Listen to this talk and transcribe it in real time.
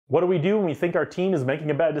What do we do when we think our team is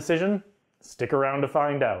making a bad decision? Stick around to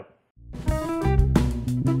find out.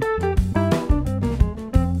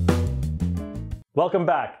 Welcome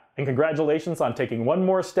back, and congratulations on taking one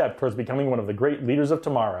more step towards becoming one of the great leaders of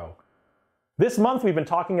tomorrow. This month we've been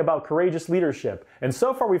talking about courageous leadership, and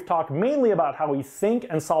so far we've talked mainly about how we think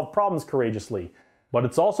and solve problems courageously. But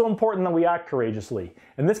it's also important that we act courageously,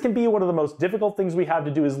 and this can be one of the most difficult things we have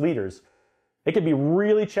to do as leaders. It can be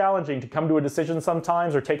really challenging to come to a decision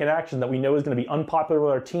sometimes or take an action that we know is going to be unpopular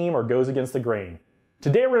with our team or goes against the grain.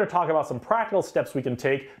 Today we're going to talk about some practical steps we can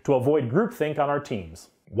take to avoid groupthink on our teams.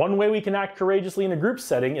 One way we can act courageously in a group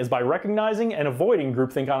setting is by recognizing and avoiding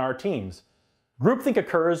groupthink on our teams. Groupthink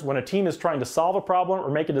occurs when a team is trying to solve a problem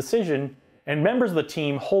or make a decision, and members of the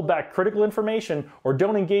team hold back critical information or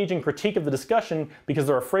don't engage in critique of the discussion because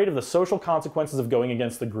they're afraid of the social consequences of going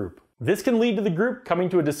against the group. This can lead to the group coming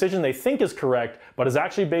to a decision they think is correct, but is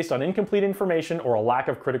actually based on incomplete information or a lack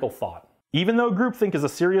of critical thought. Even though groupthink is a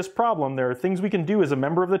serious problem, there are things we can do as a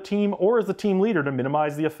member of the team or as the team leader to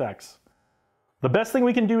minimize the effects. The best thing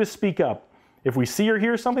we can do is speak up. If we see or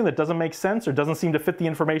hear something that doesn't make sense or doesn't seem to fit the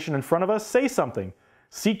information in front of us, say something.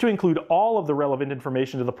 Seek to include all of the relevant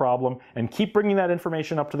information to the problem and keep bringing that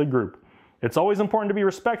information up to the group. It's always important to be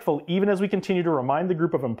respectful even as we continue to remind the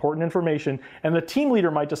group of important information, and the team leader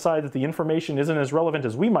might decide that the information isn't as relevant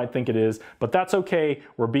as we might think it is, but that's okay,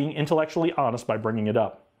 we're being intellectually honest by bringing it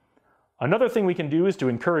up. Another thing we can do is to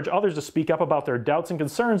encourage others to speak up about their doubts and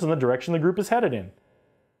concerns in the direction the group is headed in.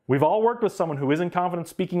 We've all worked with someone who isn't confident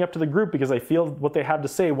speaking up to the group because they feel what they have to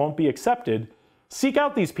say won't be accepted. Seek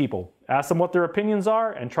out these people, ask them what their opinions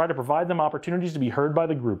are, and try to provide them opportunities to be heard by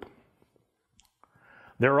the group.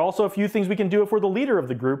 There are also a few things we can do if we're the leader of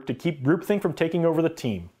the group to keep groupthink from taking over the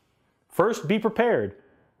team. First, be prepared.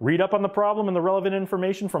 Read up on the problem and the relevant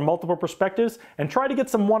information from multiple perspectives, and try to get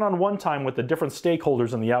some one-on-one time with the different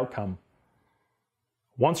stakeholders in the outcome.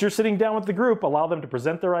 Once you're sitting down with the group, allow them to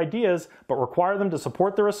present their ideas, but require them to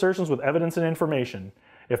support their assertions with evidence and information.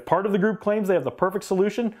 If part of the group claims they have the perfect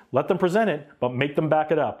solution, let them present it, but make them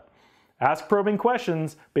back it up. Ask probing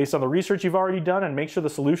questions based on the research you've already done and make sure the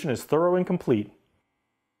solution is thorough and complete.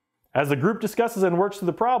 As the group discusses and works through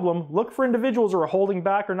the problem, look for individuals who are holding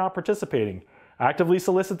back or not participating. Actively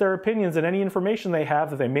solicit their opinions and any information they have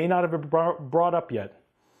that they may not have brought up yet.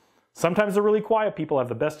 Sometimes the really quiet people have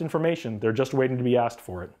the best information, they're just waiting to be asked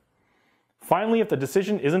for it. Finally, if the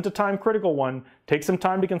decision isn't a time-critical one, take some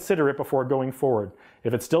time to consider it before going forward.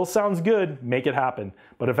 If it still sounds good, make it happen.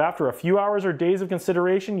 But if after a few hours or days of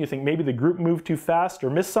consideration you think maybe the group moved too fast or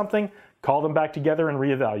missed something, call them back together and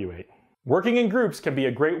reevaluate. Working in groups can be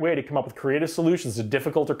a great way to come up with creative solutions to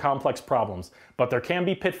difficult or complex problems, but there can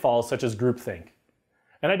be pitfalls such as groupthink.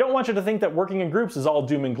 And I don't want you to think that working in groups is all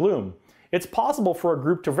doom and gloom. It's possible for a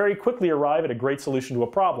group to very quickly arrive at a great solution to a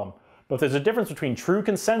problem, but there's a difference between true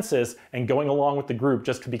consensus and going along with the group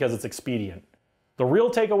just because it's expedient. The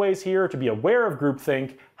real takeaways here are to be aware of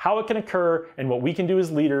groupthink, how it can occur, and what we can do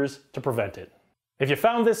as leaders to prevent it. If you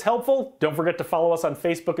found this helpful, don't forget to follow us on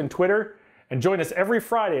Facebook and Twitter, and join us every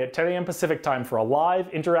Friday at 10 a.m. Pacific time for a live,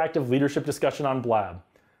 interactive leadership discussion on Blab.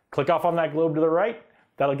 Click off on that globe to the right.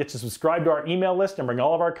 That'll get you subscribed to our email list and bring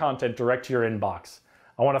all of our content direct to your inbox.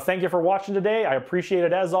 I want to thank you for watching today. I appreciate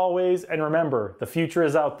it as always, and remember, the future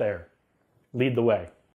is out there. Lead the way.